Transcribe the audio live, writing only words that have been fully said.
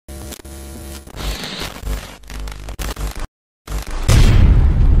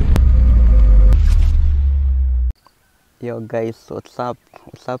Yo guys, what's up?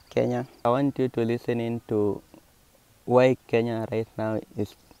 What's up Kenya? I want you to listen in to why Kenya right now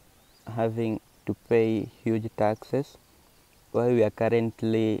is having to pay huge taxes, why we are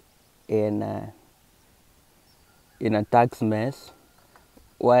currently in a tax mess,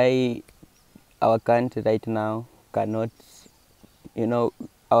 why our country right now cannot,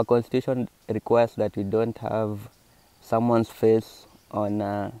 our constitution requires that we don't have someone's face on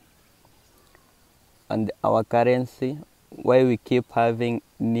our currency, why we keep having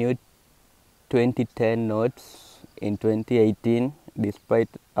new 2010 notes in 2018 despite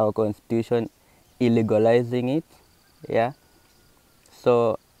our constitution illegalizing it. Yeah,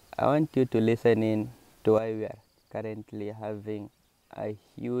 so I want you to listen in to why we are currently having a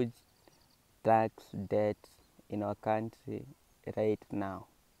huge tax debt in our country right now.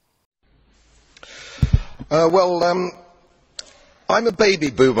 I'm a baby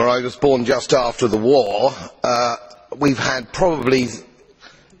boomer. I was born just after the war. We've probably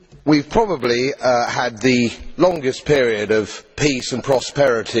had the longest period of peace and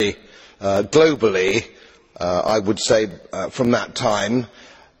prosperity globally, I would say, from that time.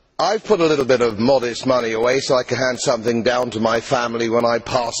 I've put a little bit of modest money away so I can hand something down to my family when I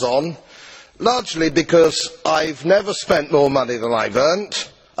pass on, largely because I've never spent more money than I've earned,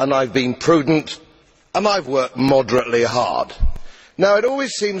 and I've been prudent, and I've worked moderately hard. Now, it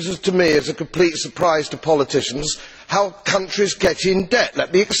always seems to me as a complete surprise to politicians how countries get in debt.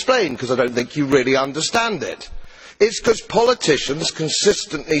 Let me explain, because I don't think you really understand it. It's because politicians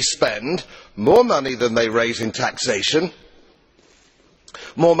consistently spend more money than they raise in taxation,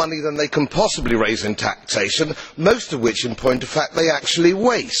 more money than they can possibly raise in taxation, most of which, in point of fact, they actually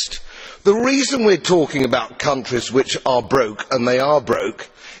waste. The reason we're talking about countries which are broke, and they are broke,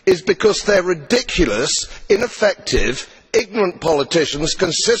 is because they're ridiculous, ineffective, ignorant politicians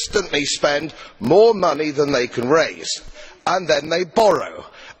consistently spend more money than they can raise, and then they borrow,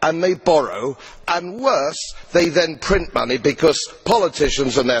 and worse, they then print money because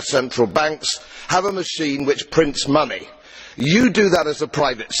politicians and their central banks have a machine which prints money. You do that as a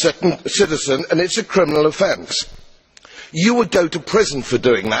private citizen and it's a criminal offence. You would go to prison for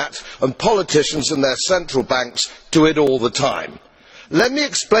doing that, and politicians and their central banks do it all the time. Let me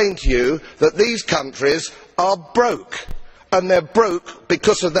explain to you that these countries are broke, and they're broke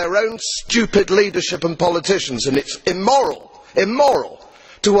because of their own stupid leadership and politicians, and it's immoral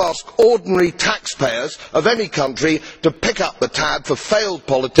to ask ordinary taxpayers of any country to pick up the tab for failed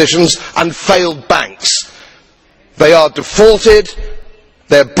politicians and failed banks. They are defaulted,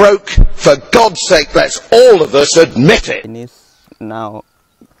 they're broke. For God's sake, let's all of us admit it. Chinese now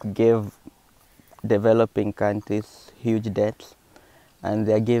give developing countries huge debts, and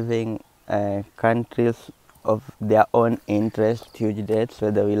they're giving countries of their own interest huge debts.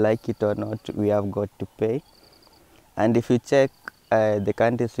 Whether we like it or not, we have got to pay. And if you check, the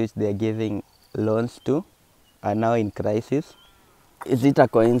countries which they are giving loans to are now in crisis. Is it a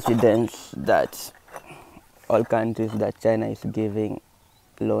coincidence that all countries that China is giving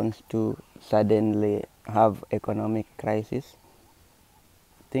loans to suddenly have economic crisis?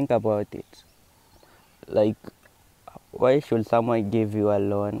 Think about it. Like, why should someone give you a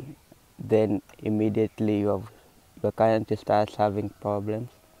loan, then immediately your country starts having problems?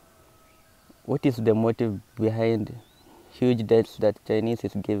 What is the motive behind huge debts that Chinese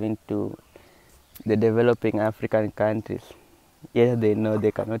is giving to the developing African countries? Yes, they know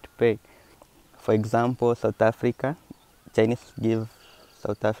they cannot pay. For example, South Africa, Chinese give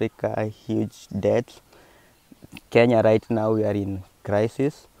South Africa a huge debt. Kenya right now we are in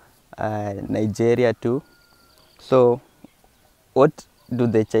crisis. Nigeria too. So what do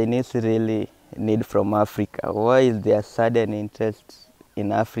the Chinese really need from Africa? Why is there sudden interest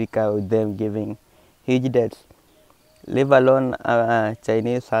in Africa with them giving huge debts? Leave alone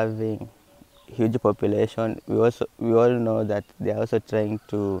Chinese having huge population. We all know that they are also trying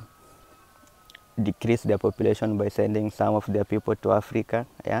to decrease their population by sending some of their people to Africa.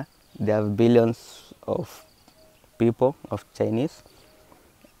 Yeah, they have billions of people of Chinese.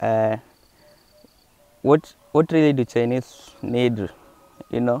 What really do Chinese need?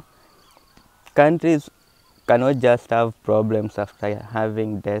 Countries cannot just have problems after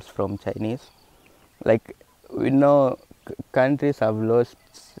having debts from Chinese. Like, we know countries have lost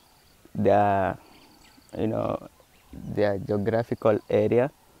their geographical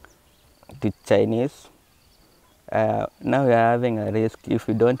area to Chinese. Now we are having a risk if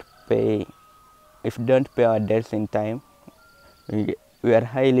we don't pay our debts in time. We are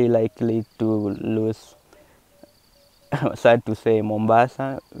highly likely to lose. Sad to say,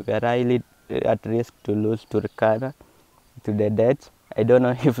 Mombasa. We are highly at risk to lose Turkana to the debts. I don't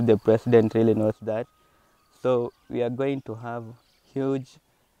know if the president really knows that. So we are going to have huge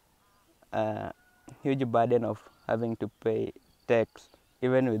uh, huge burden of having to pay tax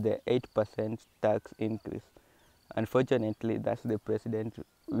even with the 8% tax increase. Unfortunately, that's the president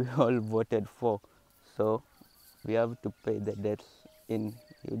we all voted for, so we have to pay the debts in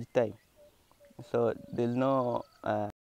huge time. So there's no